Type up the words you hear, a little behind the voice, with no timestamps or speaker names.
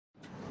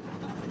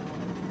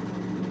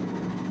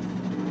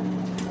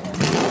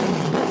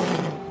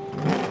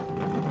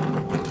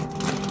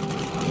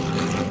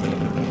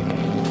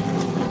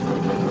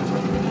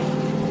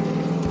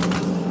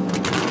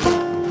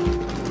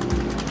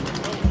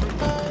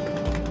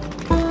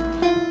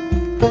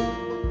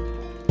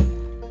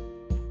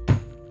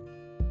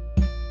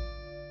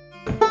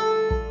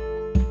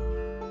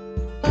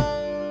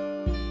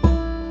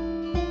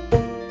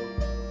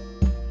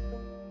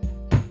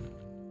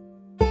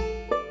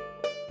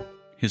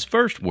His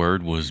first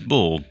word was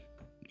bull,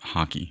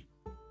 hockey.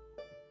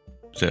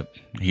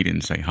 Except he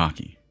didn't say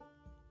hockey.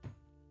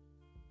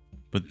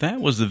 But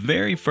that was the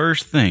very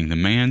first thing the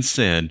man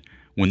said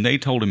when they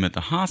told him at the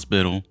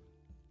hospital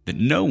that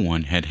no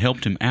one had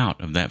helped him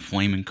out of that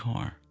flaming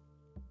car.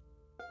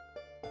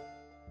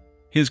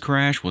 His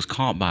crash was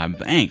caught by a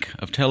bank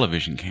of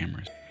television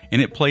cameras,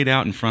 and it played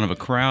out in front of a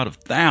crowd of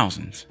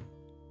thousands.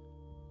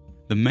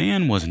 The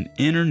man was an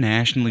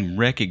internationally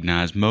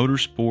recognized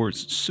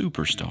motorsports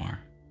superstar.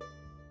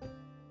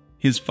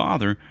 His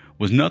father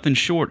was nothing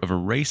short of a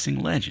racing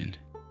legend.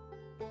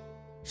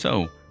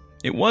 So,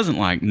 it wasn't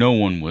like no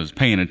one was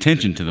paying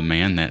attention to the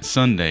man that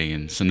Sunday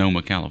in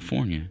Sonoma,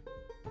 California.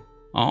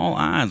 All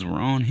eyes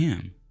were on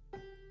him.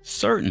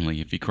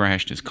 Certainly if he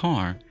crashed his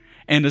car,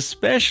 and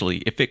especially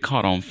if it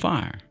caught on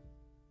fire.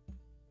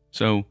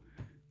 So,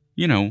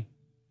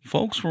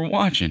 folks were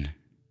watching.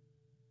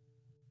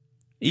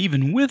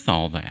 Even with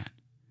all that,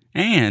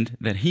 and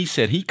that he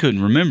said he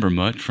couldn't remember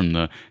much from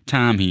the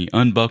time he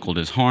unbuckled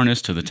his harness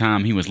to the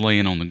time he was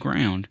laying on the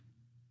ground,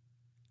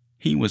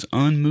 he was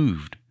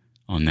unmoved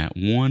on that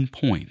one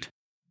point.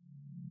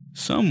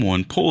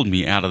 Someone pulled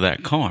me out of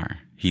that car,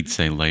 he'd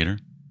say later.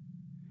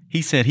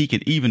 He said he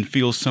could even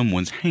feel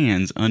someone's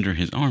hands under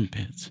his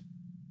armpits.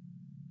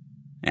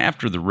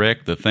 After the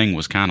wreck, the thing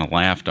was kind of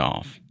laughed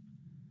off.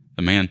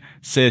 The man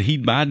said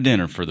he'd buy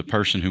dinner for the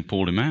person who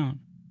pulled him out.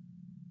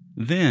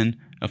 Then,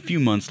 a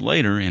few months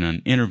later, in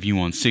an interview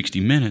on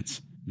 60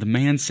 Minutes, the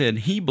man said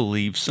he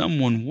believed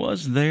someone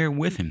was there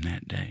with him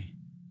that day,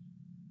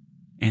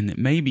 and that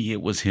maybe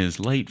it was his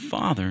late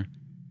father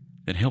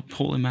that helped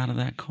pull him out of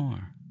that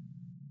car.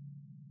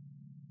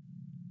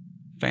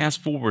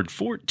 Fast forward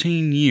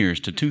 14 years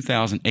to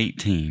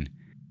 2018,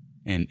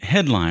 and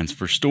headlines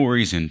for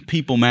stories in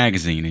People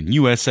magazine and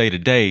USA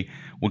Today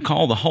would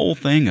call the whole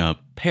thing a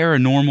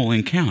paranormal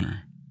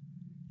encounter,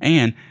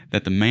 and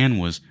that the man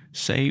was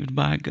saved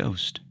by a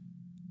ghost.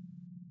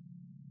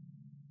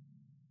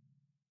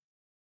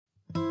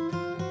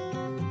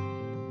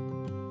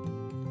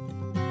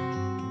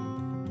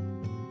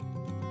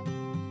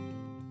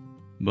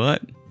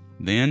 But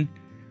then,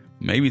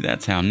 maybe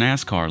that's how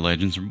NASCAR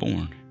legends are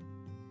born.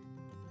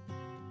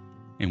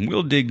 And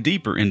we'll dig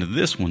deeper into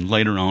this one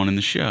later on in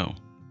the show.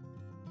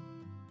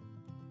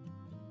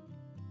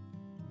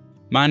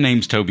 My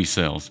name's Toby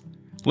Sells.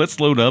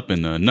 Let's load up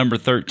in the number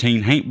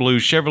 13 Haint Blue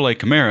Chevrolet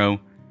Camaro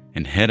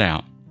and head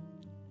out.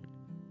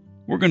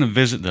 We're going to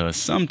visit the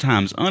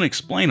sometimes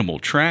unexplainable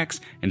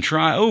tracks and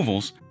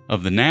tri-ovals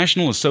of the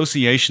National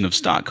Association of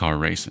Stock Car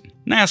Racing,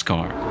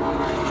 NASCAR.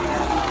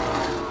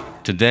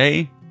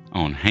 Today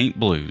on Haint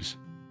Blues.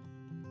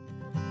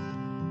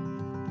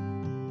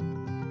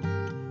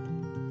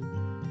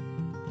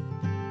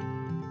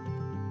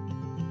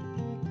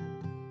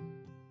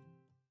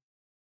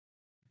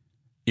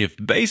 If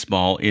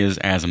baseball is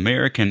as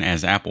American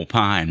as apple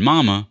pie and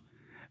mama,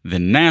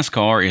 then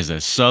NASCAR is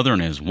as Southern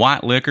as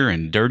white liquor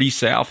and dirty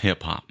South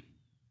hip-hop.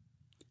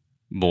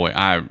 Boy,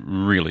 I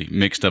really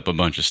mixed up a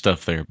bunch of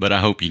stuff there, but I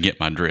hope you get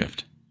my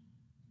drift.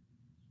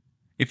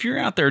 If you're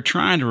out there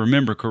trying to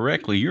remember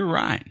correctly, you're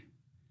right.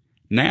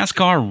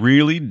 NASCAR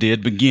really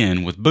did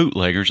begin with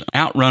bootleggers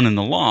outrunning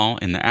the law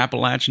in the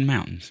Appalachian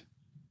Mountains.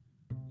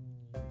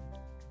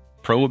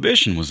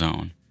 Prohibition was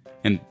on,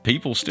 and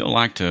people still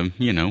like to,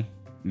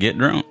 get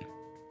drunk.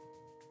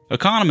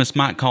 Economists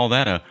might call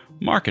that a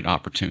market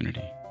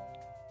opportunity.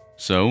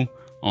 So,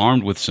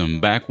 armed with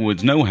some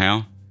backwoods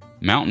know-how,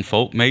 mountain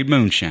folk made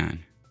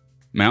moonshine,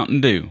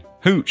 Mountain Dew,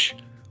 hooch,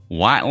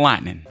 white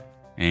lightning,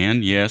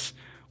 and yes,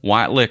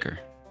 white liquor.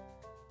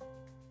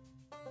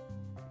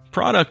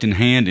 Product in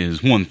hand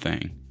is one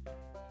thing.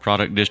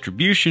 Product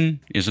distribution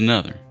is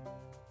another.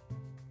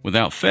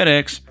 Without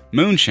FedEx,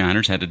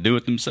 moonshiners had to do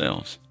it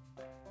themselves.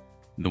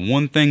 The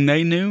one thing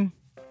they knew?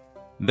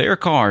 Their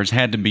cars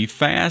had to be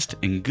fast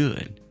and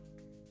good.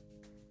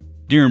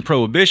 During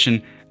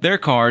Prohibition, their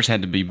cars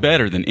had to be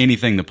better than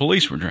anything the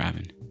police were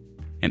driving.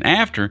 And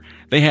after,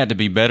 they had to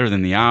be better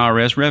than the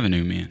IRS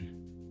revenue men.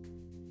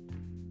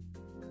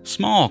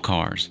 Small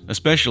cars,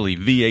 especially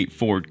V8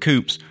 Ford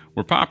coupes,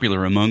 were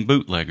popular among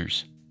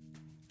bootleggers.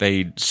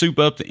 They'd soup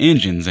up the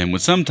engines and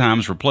would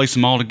sometimes replace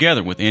them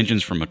altogether with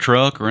engines from a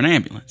truck or an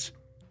ambulance.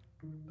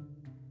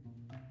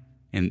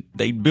 And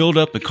they'd build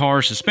up the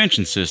car's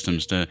suspension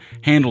systems to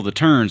handle the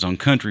turns on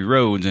country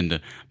roads and to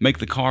make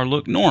the car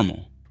look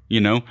normal.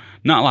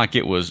 Not like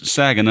it was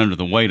sagging under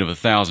the weight of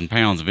 1,000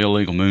 pounds of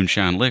illegal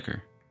moonshine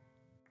liquor.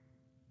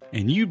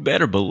 And you'd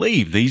better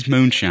believe these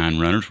moonshine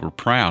runners were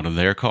proud of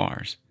their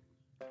cars.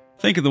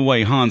 Think of the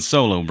way Han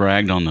Solo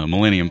bragged on the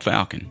Millennium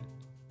Falcon.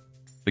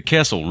 The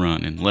Kessel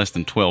run in less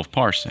than 12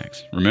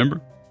 parsecs,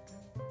 remember?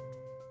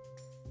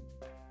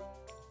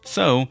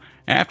 So,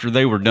 after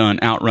they were done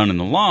outrunning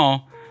the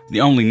law,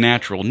 the only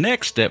natural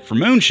next step for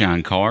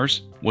moonshine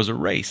cars was a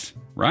race,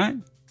 right?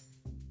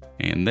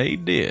 And they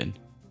did.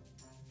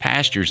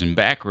 Pastures and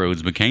back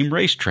roads became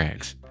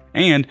racetracks,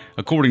 and,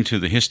 according to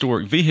the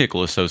Historic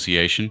Vehicle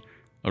Association,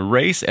 a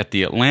race at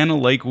the Atlanta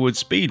Lakewood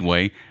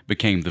Speedway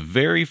became the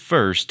very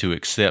first to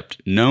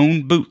accept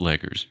known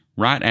bootleggers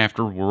right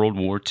after World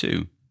War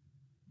II.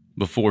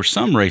 Before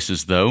some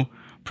races, though,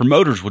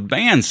 promoters would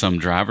ban some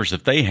drivers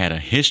if they had a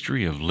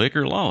history of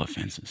liquor law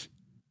offenses.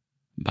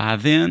 By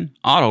then,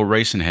 auto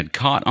racing had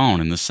caught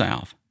on in the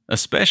South,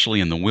 especially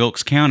in the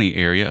Wilkes County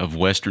area of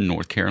western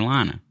North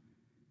Carolina.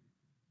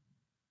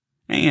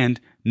 And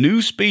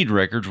new speed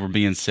records were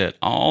being set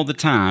all the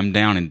time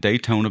down in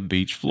Daytona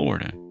Beach,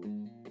 Florida.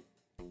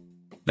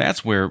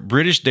 That's where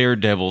British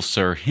daredevil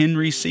Sir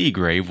Henry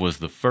Seagrave was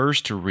the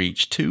first to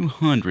reach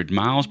 200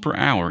 miles per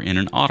hour in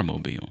an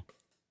automobile.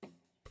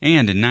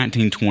 And in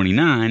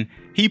 1929,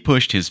 he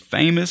pushed his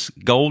famous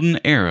Golden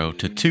Arrow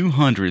to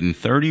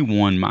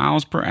 231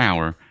 miles per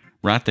hour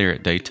right there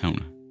at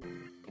Daytona.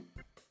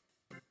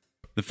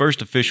 The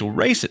first official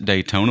race at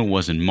Daytona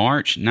was in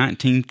March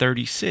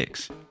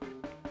 1936.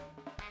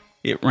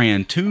 It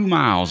ran 2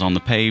 miles on the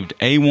paved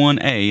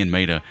A1A and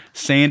made a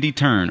sandy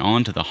turn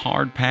onto the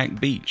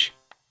hard-packed beach.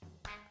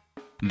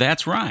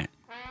 That's right.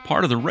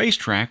 Part of the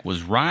racetrack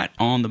was right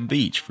on the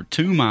beach for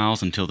 2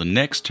 miles until the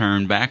next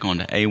turn back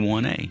onto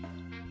A1A.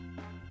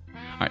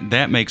 All right,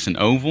 that makes an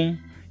oval,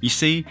 you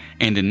see,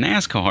 and in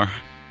NASCAR,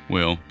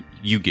 well,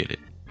 you get it.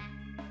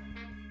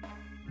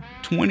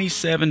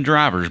 27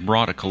 drivers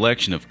brought a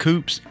collection of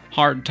coupes,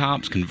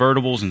 hardtops,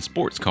 convertibles, and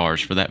sports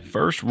cars for that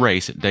first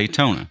race at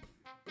Daytona.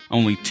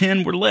 Only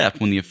 10 were left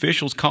when the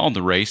officials called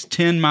the race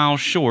 10 miles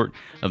short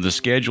of the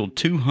scheduled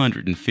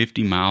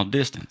 250-mile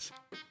distance.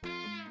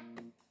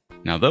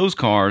 Now those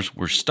cars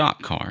were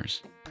stock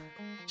cars.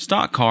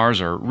 Stock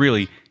cars are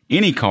really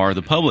any car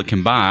the public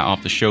can buy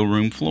off the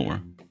showroom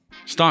floor.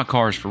 Stock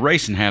cars for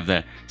racing have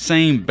that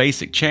same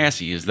basic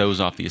chassis as those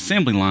off the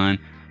assembly line,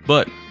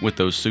 but with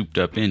those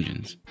souped-up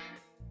engines.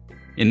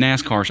 In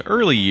NASCAR's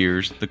early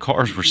years, the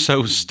cars were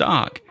so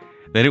stock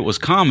that it was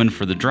common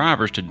for the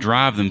drivers to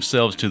drive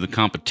themselves to the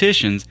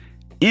competitions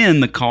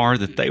in the car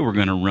that they were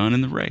going to run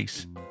in the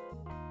race.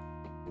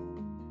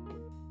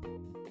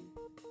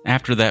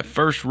 After that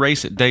first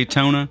race at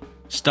Daytona,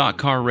 stock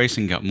car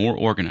racing got more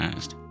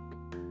organized.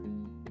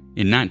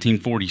 In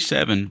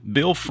 1947,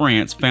 Bill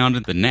France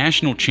founded the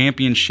National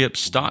Championship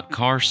Stock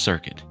Car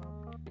Circuit.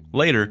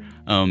 Later,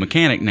 a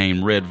mechanic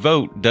named Red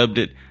Vogt dubbed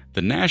it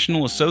the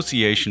National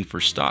Association for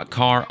Stock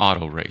Car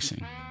Auto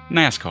Racing,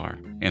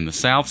 NASCAR, and the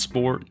South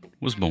Sport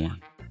was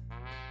born.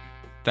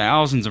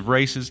 Thousands of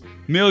races,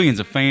 millions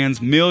of fans,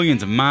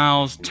 millions of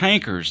miles,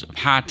 tankers of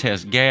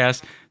high-test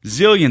gas,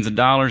 zillions of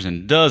dollars,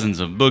 and dozens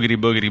of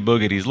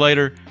boogity-boogity-boogities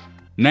later,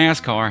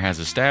 NASCAR has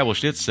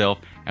established itself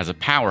as a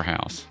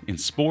powerhouse in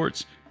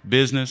sports,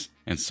 business,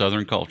 and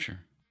Southern culture.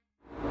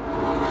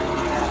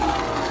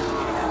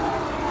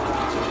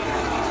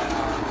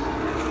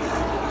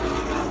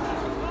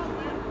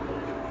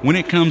 When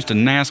it comes to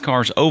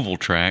NASCAR's oval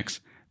tracks,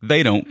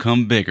 they don't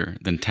come bigger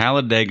than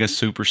Talladega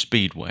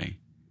Superspeedway.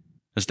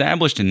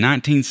 Established in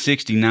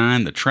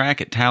 1969, the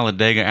track at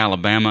Talladega,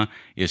 Alabama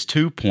is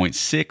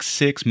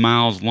 2.66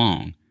 miles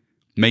long,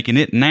 making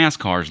it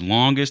NASCAR's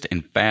longest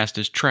and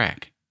fastest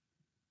track.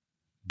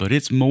 But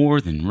it's more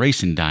than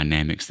racing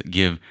dynamics that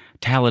give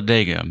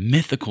Talladega a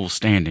mythical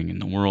standing in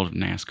the world of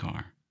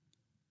NASCAR.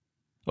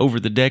 Over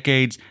the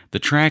decades, the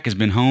track has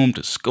been home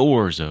to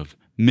scores of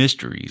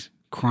mysteries,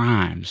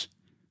 crimes,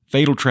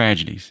 fatal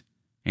tragedies,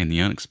 and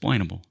the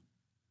unexplainable.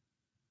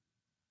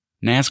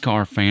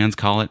 NASCAR fans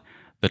call it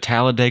the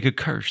Talladega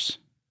Curse,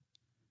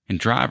 and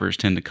drivers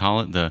tend to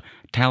call it the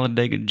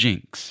Talladega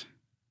Jinx.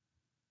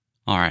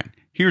 All right,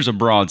 here's a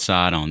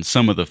broadside on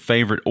some of the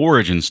favorite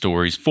origin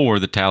stories for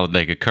the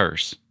Talladega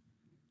Curse.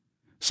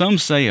 Some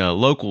say a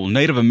local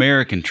Native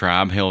American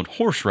tribe held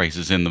horse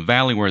races in the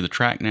valley where the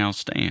track now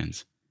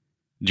stands.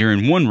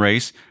 During one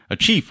race, a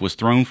chief was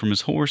thrown from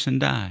his horse and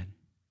died.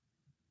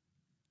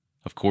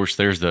 Of course,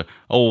 there's the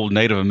old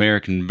Native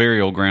American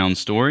burial ground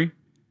story.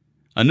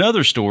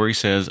 Another story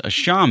says a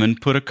shaman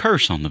put a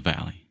curse on the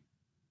valley.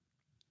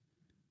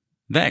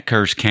 That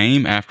curse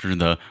came after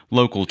the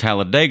local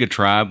Talladega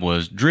tribe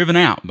was driven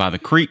out by the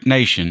Creek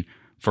Nation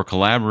for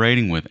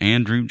collaborating with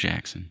Andrew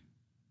Jackson.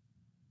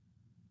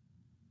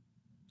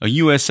 A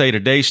USA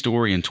Today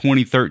story in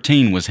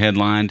 2013 was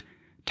headlined,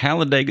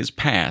 "Talladega's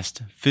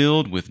Past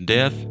Filled with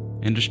Death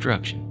and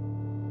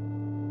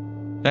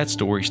Destruction." That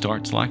story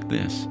starts like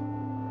this.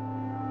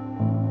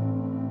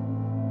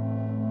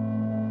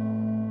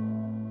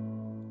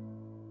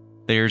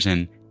 There's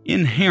an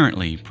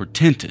inherently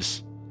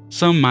portentous,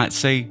 some might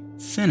say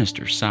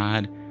sinister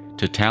side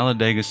to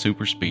Talladega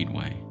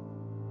Superspeedway.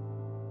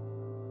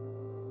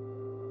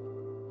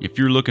 If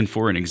you're looking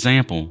for an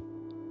example,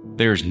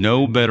 there's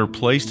no better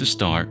place to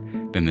start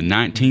than the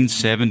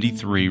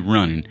 1973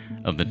 running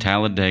of the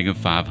Talladega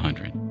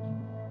 500.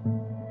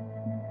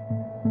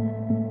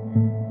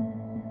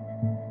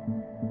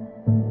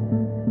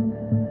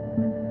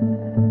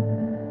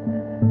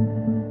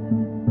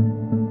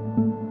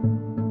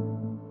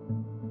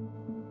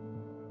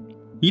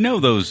 You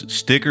know those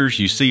stickers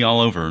you see all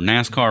over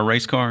NASCAR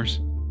race cars?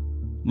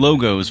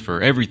 Logos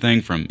for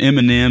everything from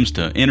M&Ms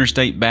to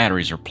Interstate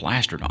batteries are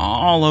plastered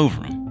all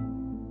over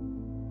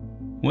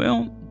them.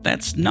 Well,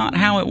 that's not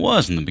how it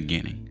was in the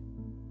beginning.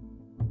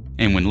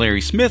 And when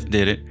Larry Smith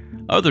did it,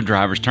 other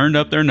drivers turned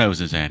up their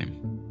noses at him.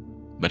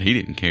 But he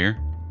didn't care.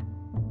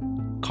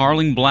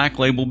 Carling Black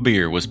Label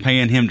Beer was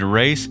paying him to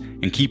race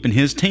and keeping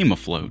his team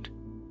afloat.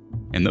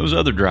 And those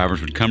other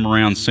drivers would come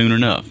around soon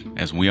enough,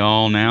 as we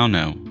all now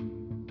know.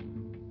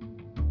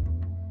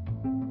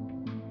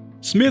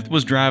 Smith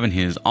was driving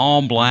his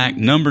all-black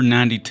number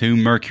 92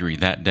 Mercury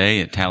that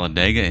day at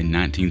Talladega in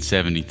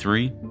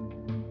 1973,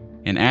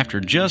 and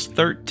after just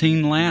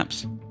 13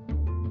 laps,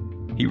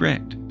 he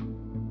wrecked.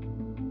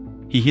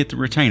 He hit the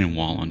retaining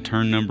wall on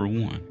turn number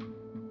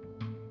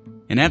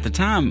 1. And at the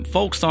time,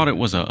 folks thought it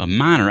was a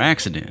minor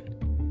accident.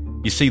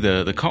 You see,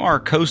 the car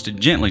coasted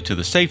gently to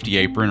the safety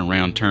apron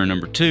around turn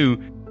number 2,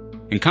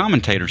 and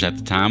commentators at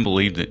the time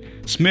believed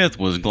that Smith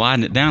was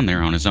gliding it down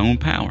there on his own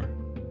power.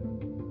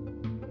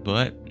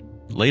 But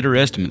later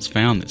estimates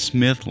found that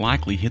Smith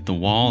likely hit the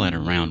wall at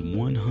around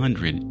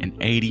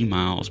 180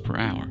 miles per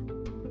hour.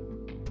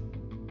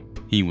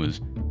 He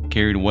was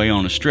carried away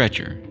on a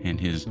stretcher,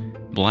 and his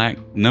black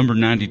number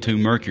 92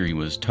 Mercury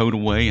was towed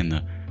away and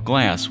the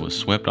glass was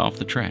swept off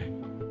the track.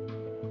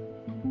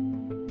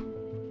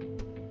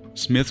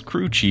 Smith's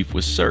crew chief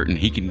was certain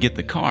he could get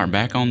the car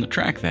back on the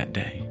track that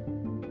day.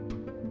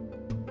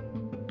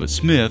 But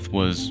Smith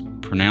was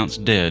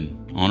pronounced dead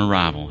on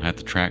arrival at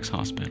the track's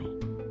hospital.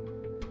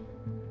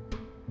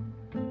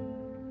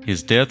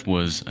 His death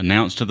was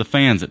announced to the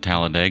fans at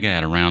Talladega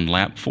at around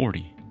lap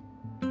 40.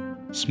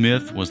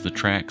 Smith was the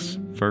track's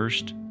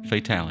first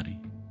fatality.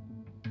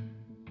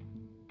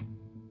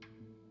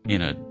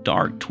 In a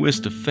dark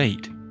twist of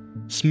fate,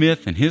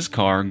 Smith and his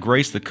car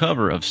graced the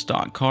cover of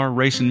Stock Car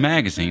Racing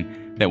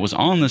magazine that was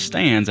on the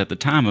stands at the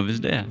time of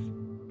his death.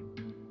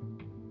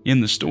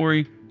 In the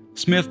story,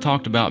 Smith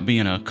talked about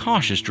being a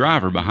cautious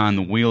driver behind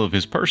the wheel of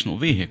his personal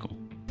vehicle.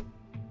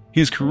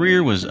 His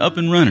career was up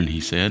and running, he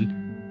said,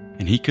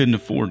 and he couldn't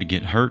afford to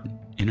get hurt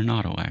in an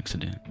auto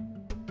accident.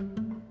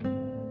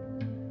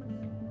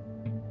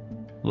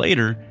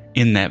 Later,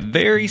 in that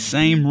very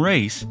same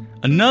race,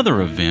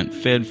 another event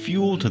fed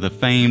fuel to the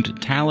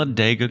famed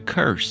Talladega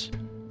curse.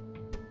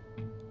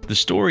 The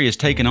story has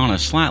taken on a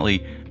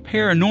slightly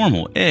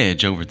paranormal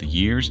edge over the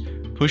years,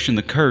 pushing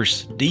the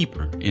curse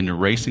deeper into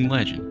racing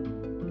legend.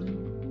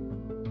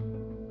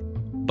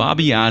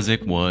 Bobby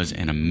Isaac was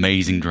an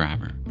amazing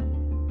driver.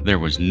 There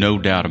was no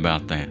doubt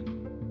about that.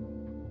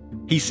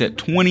 He set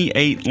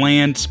 28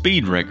 land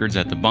speed records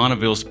at the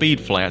Bonneville Speed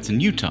Flats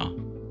in Utah.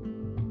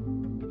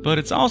 But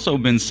it's also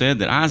been said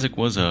that Isaac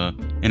was an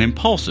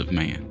impulsive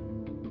man.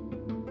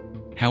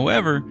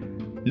 However,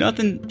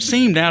 nothing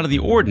seemed out of the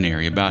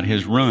ordinary about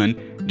his run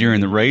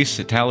during the race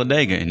at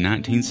Talladega in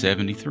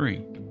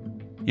 1973.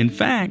 In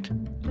fact,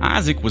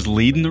 Isaac was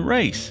leading the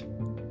race.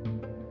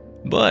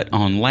 But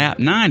on lap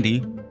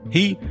 90,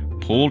 he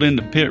pulled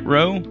into pit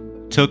row,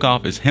 took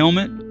off his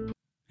helmet,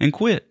 and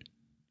quit.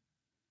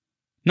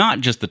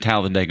 Not just the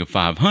Talladega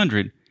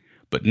 500,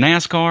 but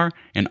NASCAR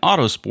and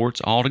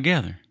autosports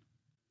altogether.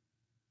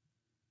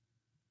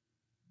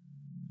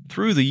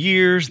 Through the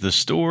years, the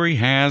story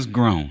has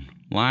grown,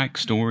 like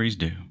stories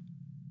do.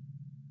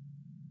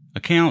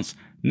 Accounts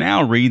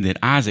now read that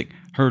Isaac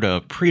heard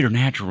a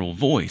preternatural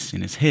voice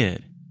in his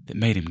head that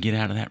made him get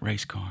out of that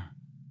race car.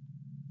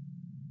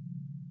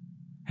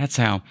 That's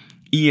how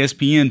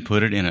ESPN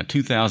put it in a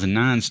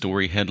 2009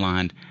 story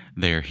headlined,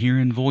 "They're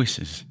Hearing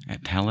Voices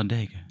at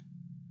Talladega."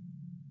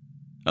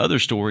 Other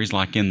stories,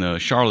 like in the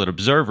Charlotte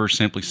Observer,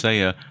 simply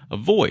say a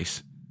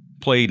voice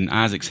played in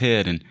Isaac's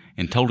head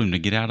and told him to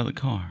get out of the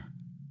car.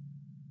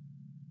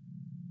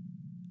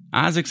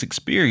 Isaac's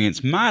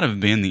experience might have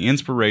been the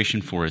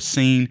inspiration for a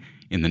scene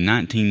in the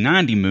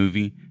 1990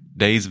 movie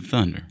Days of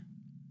Thunder.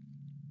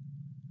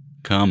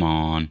 Come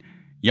on,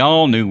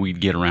 y'all knew we'd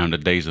get around to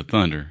Days of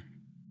Thunder.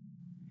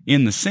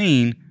 In the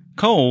scene,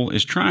 Cole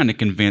is trying to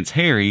convince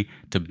Harry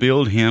to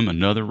build him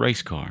another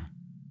race car.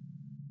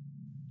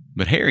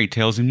 But Harry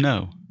tells him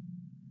no.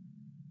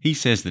 He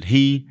says that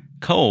he,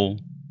 Cole,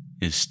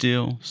 is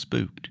still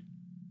spooked.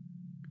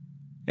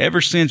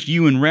 Ever since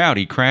you and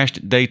Rowdy crashed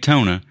at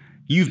Daytona,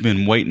 you've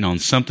been waiting on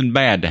something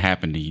bad to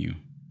happen to you,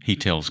 he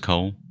tells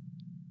Cole.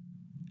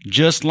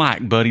 Just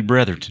like Buddy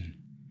Bretherton,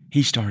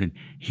 he started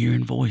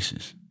hearing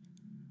voices,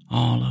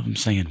 all of them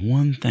saying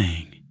one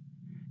thing: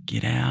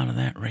 get out of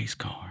that race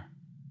car.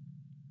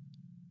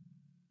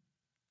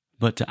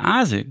 But to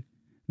Isaac,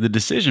 the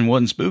decision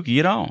wasn't spooky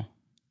at all.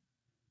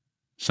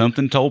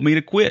 Something told me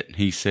to quit,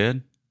 he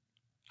said.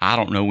 I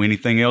don't know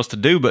anything else to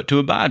do but to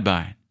abide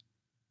by it.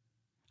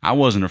 I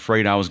wasn't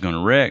afraid I was going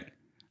to wreck.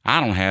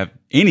 I don't have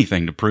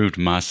anything to prove to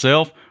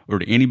myself or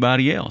to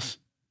anybody else.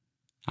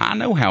 I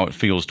know how it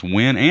feels to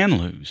win and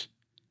lose.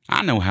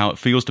 I know how it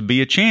feels to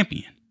be a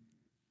champion.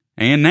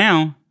 And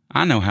now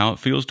I know how it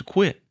feels to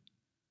quit.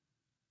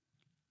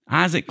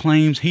 Isaac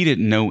claims he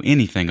didn't know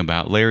anything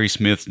about Larry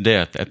Smith's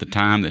death at the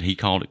time that he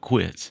called it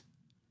quits.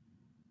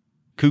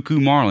 Cuckoo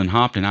Marlin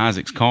hopped in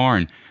Isaac's car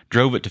and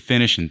drove it to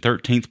finish in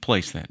 13th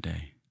place that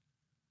day.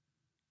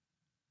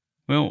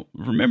 Well,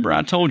 remember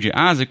I told you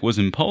Isaac was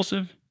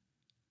impulsive?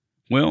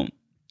 Well,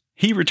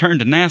 he returned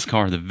to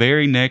NASCAR the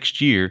very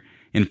next year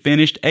and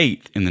finished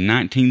 8th in the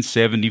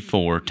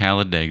 1974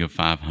 Talladega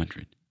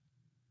 500.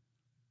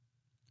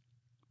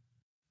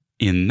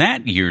 In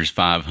that year's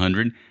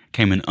 500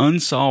 came an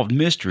unsolved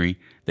mystery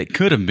that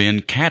could have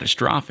been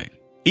catastrophic,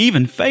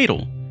 even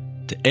fatal,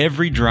 to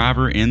every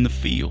driver in the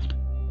field.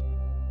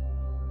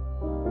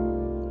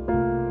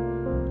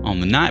 On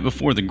the night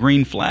before the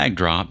green flag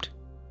dropped,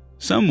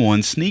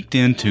 someone sneaked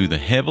into the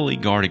heavily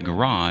guarded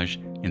garage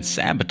and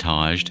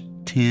sabotaged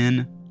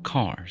 10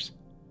 cars.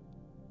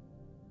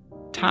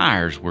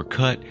 Tires were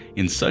cut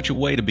in such a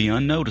way to be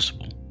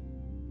unnoticeable.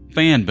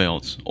 Fan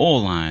belts,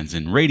 oil lines,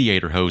 and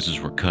radiator hoses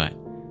were cut.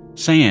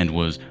 Sand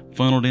was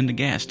funneled into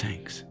gas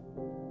tanks.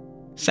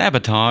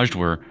 Sabotaged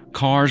were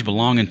cars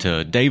belonging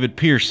to David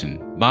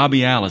Pearson,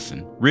 Bobby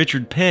Allison,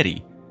 Richard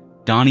Petty,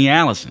 Donnie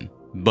Allison,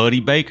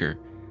 Buddy Baker,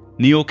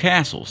 Neil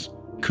Castles,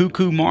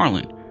 Cuckoo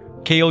Marlin,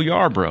 Cale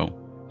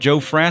Yarbrough, Joe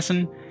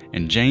Frasson,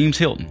 and James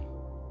Hilton.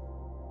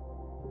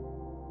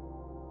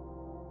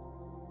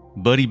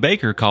 Buddy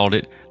Baker called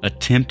it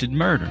attempted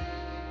murder,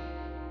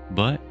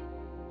 but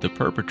the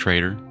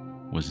perpetrator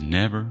was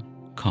never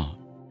caught.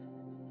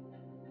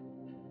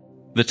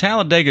 The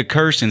Talladega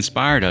Curse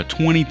inspired a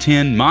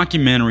 2010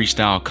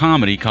 mockumentary-style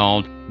comedy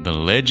called The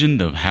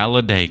Legend of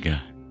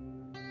Talladega.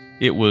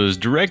 It was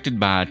directed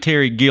by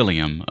Terry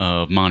Gilliam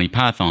of Monty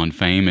Python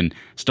fame and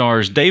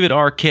stars David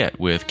Arquette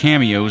with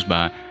cameos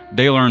by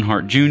Dale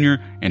Earnhardt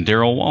Jr. and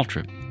Darrell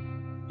Waltrip.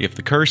 If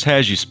the curse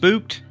has you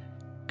spooked,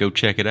 go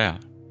check it out.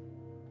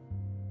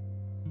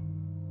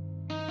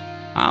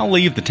 I'll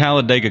leave the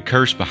Talladega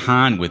Curse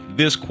behind with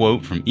this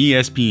quote from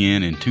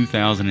ESPN in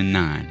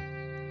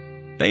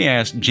 2009. They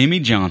asked Jimmy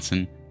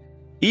Johnson,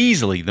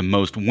 easily the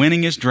most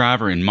winningest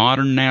driver in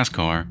modern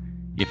NASCAR,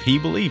 if he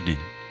believed in it.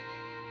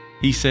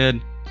 He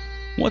said,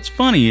 "What's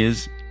funny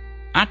is,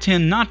 I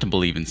tend not to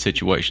believe in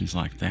situations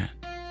like that.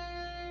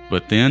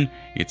 But then,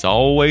 it's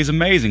always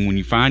amazing when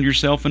you find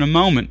yourself in a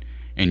moment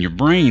and your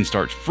brain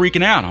starts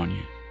freaking out on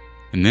you.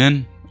 And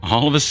then,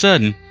 all of a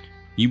sudden,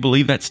 you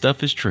believe that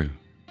stuff is true."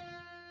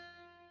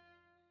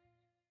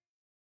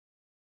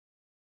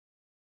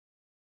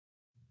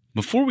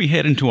 Before we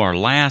head into our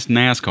last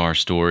NASCAR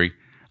story,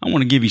 I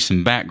want to give you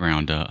some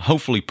background to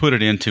hopefully put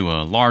it into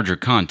a larger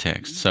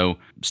context, so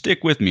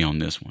stick with me on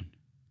this one.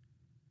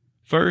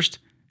 First,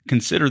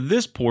 consider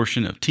this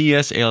portion of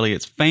T.S.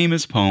 Eliot's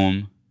famous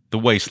poem, The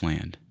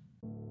Wasteland.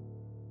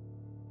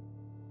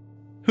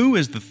 Who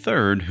is the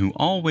third who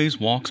always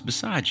walks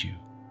beside you?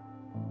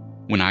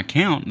 When I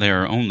count,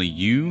 there are only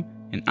you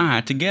and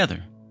I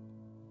together.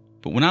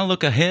 But when I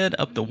look ahead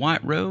up the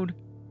white road,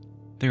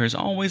 there is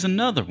always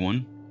another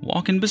one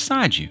walking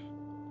beside you,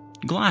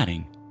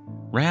 gliding,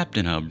 wrapped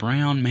in a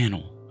brown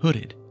mantle,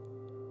 hooded.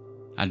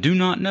 I do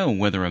not know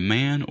whether a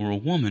man or a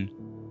woman,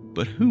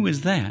 but who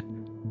is that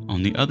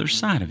on the other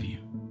side of you?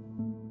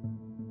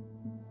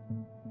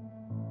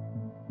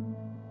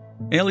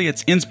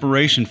 Eliot's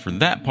inspiration for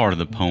that part of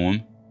the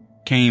poem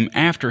came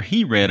after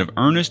he read of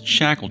Ernest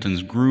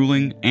Shackleton's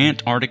grueling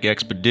Antarctic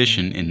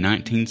expedition in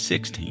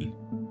 1916.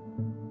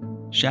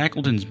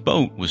 Shackleton's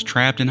boat was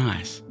trapped in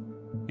ice,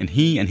 and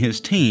he and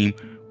his team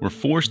were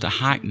forced to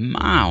hike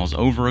miles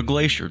over a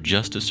glacier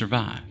just to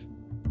survive.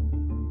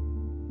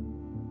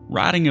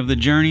 Writing of the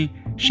journey,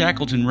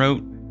 Shackleton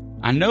wrote,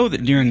 "I know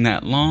that during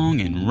that long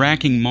and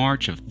racking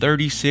march of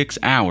 36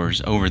 hours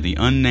over the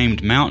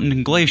unnamed mountain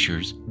and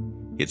glaciers,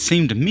 it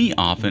seemed to me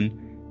often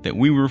that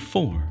we were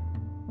 4,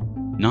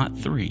 not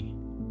 3.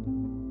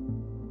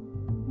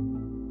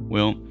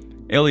 Well,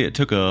 Eliot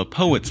took a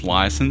poet's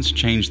license,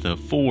 changed the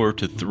 4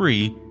 to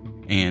 3,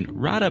 and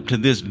right up to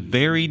this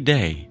very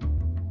day,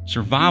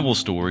 survival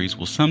stories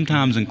will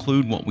sometimes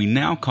include what we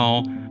now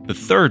call the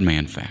third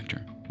man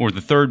factor, or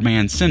the third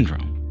man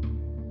syndrome.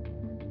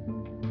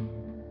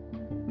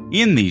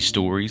 In these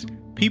stories,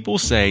 people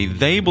say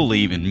they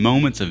believe in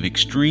moments of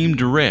extreme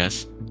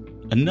duress,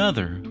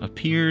 another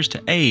appears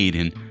to aid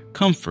in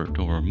comfort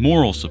or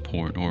moral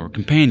support or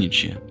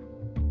companionship.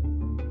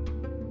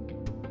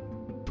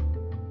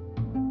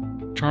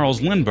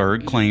 Charles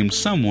Lindbergh claimed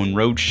someone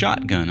rode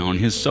shotgun on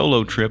his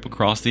solo trip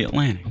across the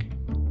Atlantic.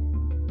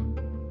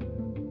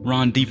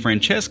 Ron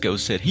DeFrancesco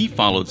said he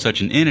followed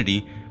such an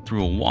entity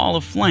through a wall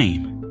of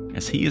flame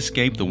as he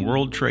escaped the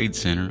World Trade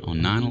Center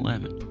on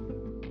 9/11.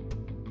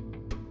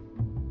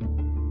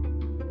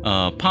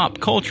 A pop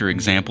culture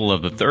example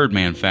of the third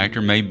man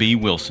factor may be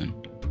Wilson,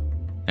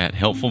 that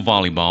helpful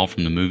volleyball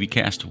from the movie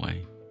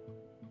Castaway.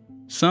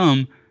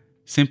 Some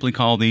simply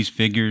call these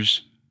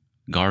figures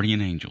guardian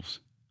angels.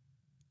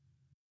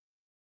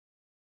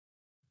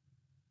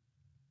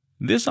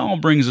 This all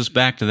brings us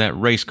back to that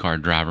race car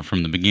driver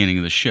from the beginning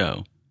of the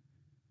show.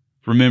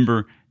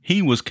 Remember, he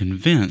was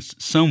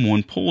convinced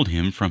someone pulled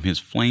him from his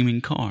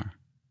flaming car.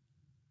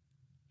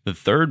 The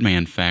third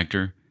man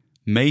factor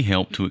may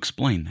help to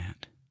explain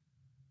that.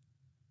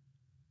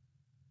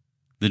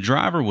 The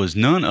driver was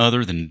none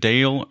other than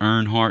Dale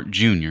Earnhardt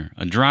Jr.,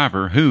 a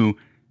driver who,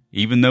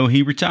 even though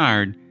he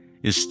retired,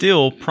 is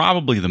still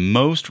probably the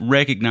most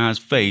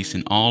recognized face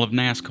in all of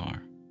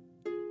NASCAR.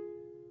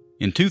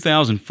 In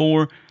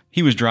 2004,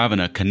 he was driving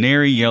a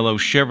canary yellow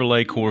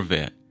Chevrolet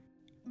Corvette.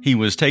 He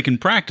was taking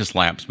practice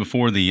laps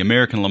before the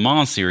American Le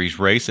Mans Series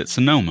race at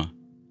Sonoma.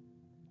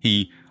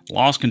 He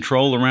lost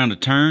control around a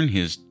turn,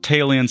 his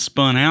tail end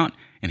spun out,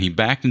 and he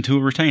backed into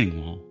a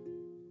retaining wall.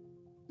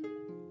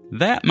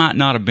 That might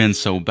not have been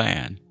so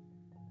bad,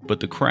 but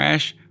the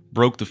crash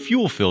broke the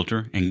fuel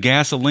filter and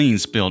gasoline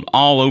spilled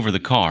all over the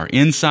car,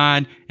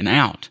 inside and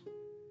out.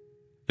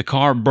 The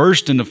car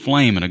burst into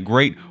flame in a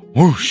great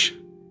whoosh.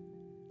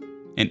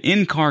 An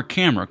in-car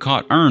camera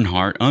caught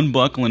Earnhardt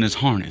unbuckling his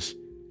harness,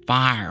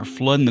 fire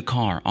flooding the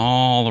car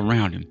all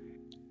around him.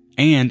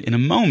 And in a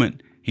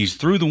moment, he's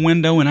through the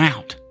window and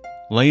out,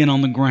 laying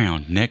on the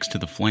ground next to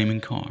the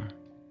flaming car.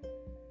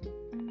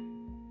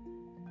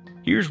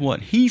 Here's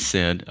what he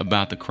said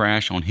about the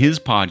crash on his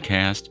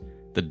podcast,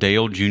 The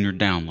Dale Jr.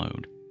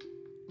 Download.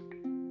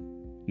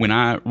 When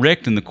I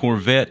wrecked in the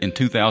Corvette in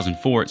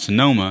 2004 at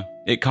Sonoma,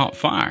 it caught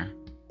fire.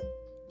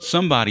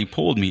 Somebody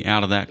pulled me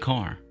out of that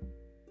car.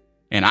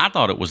 And I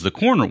thought it was the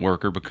corner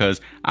worker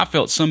because I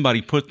felt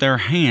somebody put their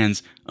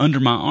hands under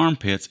my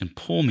armpits and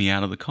pull me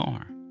out of the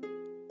car.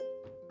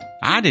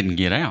 I didn't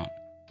get out.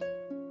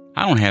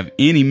 I don't have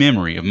any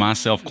memory of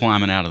myself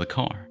climbing out of the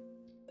car.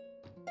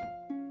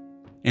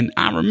 And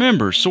I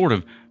remember sort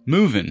of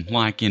moving,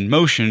 like in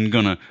motion,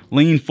 gonna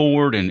lean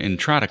forward and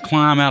try to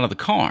climb out of the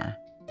car.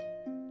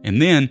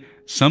 And then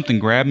something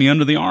grabbed me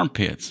under the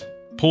armpits,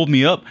 pulled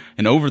me up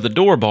and over the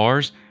door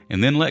bars,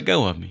 and then let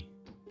go of me.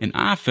 And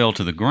I fell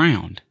to the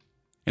ground.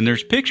 And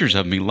there's pictures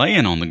of me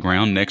laying on the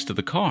ground next to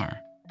the car.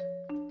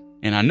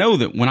 And I know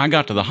that when I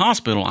got to the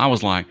hospital, I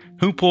was like,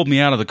 who pulled me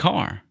out of the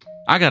car?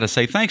 I got to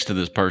say thanks to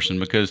this person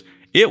because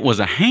it was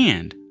a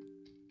hand.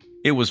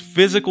 It was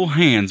physical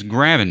hands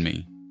grabbing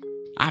me.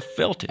 I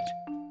felt it.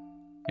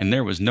 And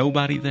there was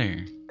nobody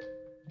there.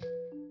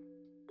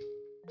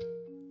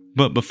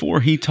 But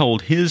before he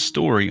told his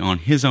story on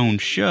his own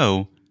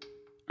show,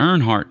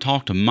 Earnhardt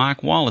talked to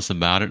Mike Wallace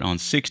about it on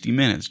 60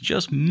 Minutes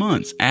just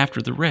months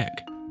after the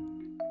wreck.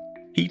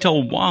 He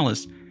told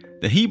Wallace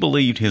that he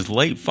believed his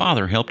late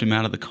father helped him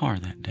out of the car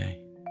that day.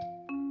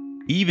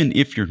 Even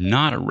if you're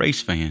not a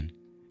race fan,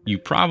 you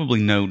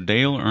probably know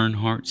Dale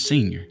Earnhardt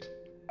Sr.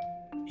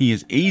 He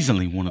is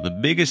easily one of the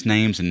biggest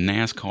names in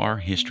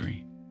NASCAR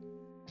history.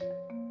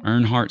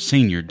 Earnhardt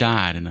Sr.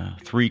 died in a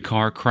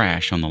 3-car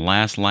crash on the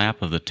last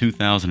lap of the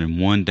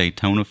 2001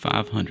 Daytona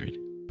 500.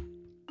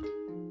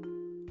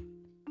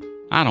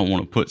 I don't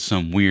want to put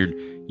some weird,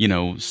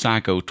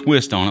 psycho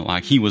twist on it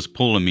like he was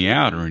pulling me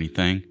out or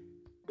anything.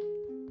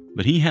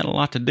 But he had a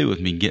lot to do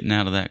with me getting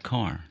out of that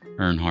car,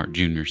 Earnhardt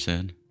Jr.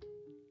 said.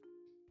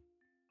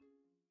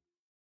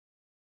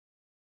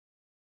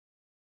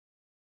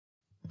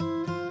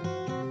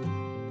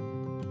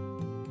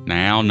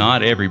 Now,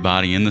 not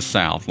everybody in the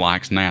South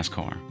likes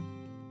NASCAR,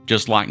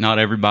 just like not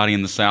everybody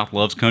in the South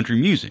loves country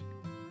music.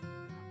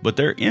 But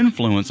their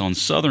influence on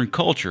Southern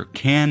culture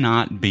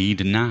cannot be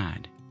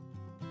denied.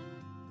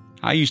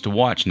 I used to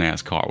watch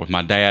NASCAR with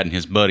my dad and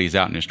his buddies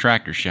out in his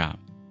tractor shop.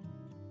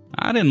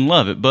 I didn't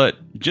love it,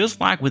 but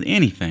just like with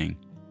anything,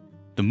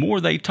 the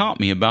more they taught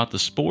me about the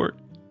sport,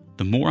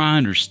 the more I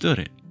understood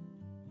it,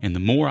 and the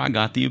more I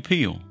got the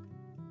appeal.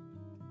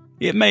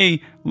 It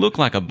may look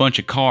like a bunch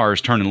of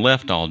cars turning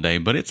left all day,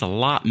 but it's a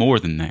lot more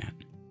than that.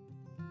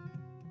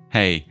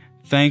 Hey,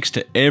 thanks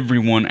to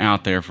everyone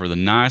out there for the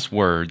nice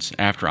words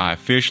after I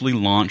officially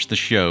launched the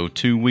show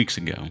 2 weeks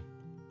ago.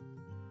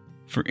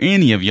 For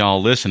any of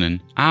y'all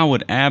listening, I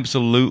would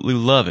absolutely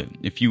love it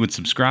if you would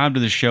subscribe to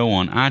the show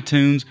on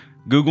iTunes,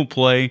 Google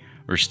Play,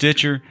 or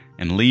Stitcher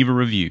and leave a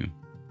review.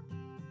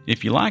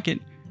 If you like it,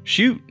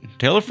 shoot,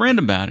 tell a friend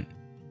about it.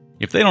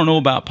 If they don't know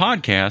about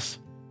podcasts,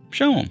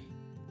 show them.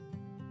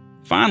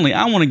 Finally,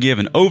 I want to give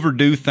an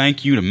overdue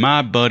thank you to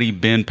my buddy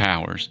Ben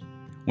Powers.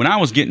 When I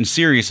was getting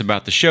serious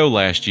about the show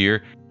last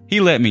year, he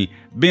let me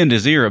bend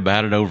his ear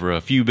about it over a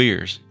few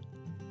beers.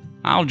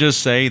 I'll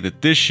just say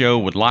that this show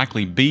would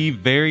likely be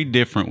very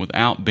different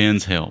without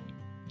Ben's help.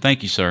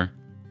 Thank you, sir.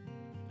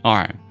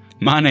 Alright,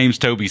 my name's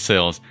Toby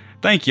Sells.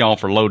 Thank y'all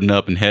for loading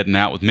up and heading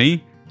out with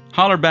me.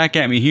 Holler back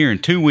at me here in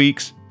 2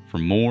 weeks for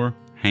more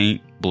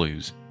Haint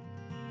Blues.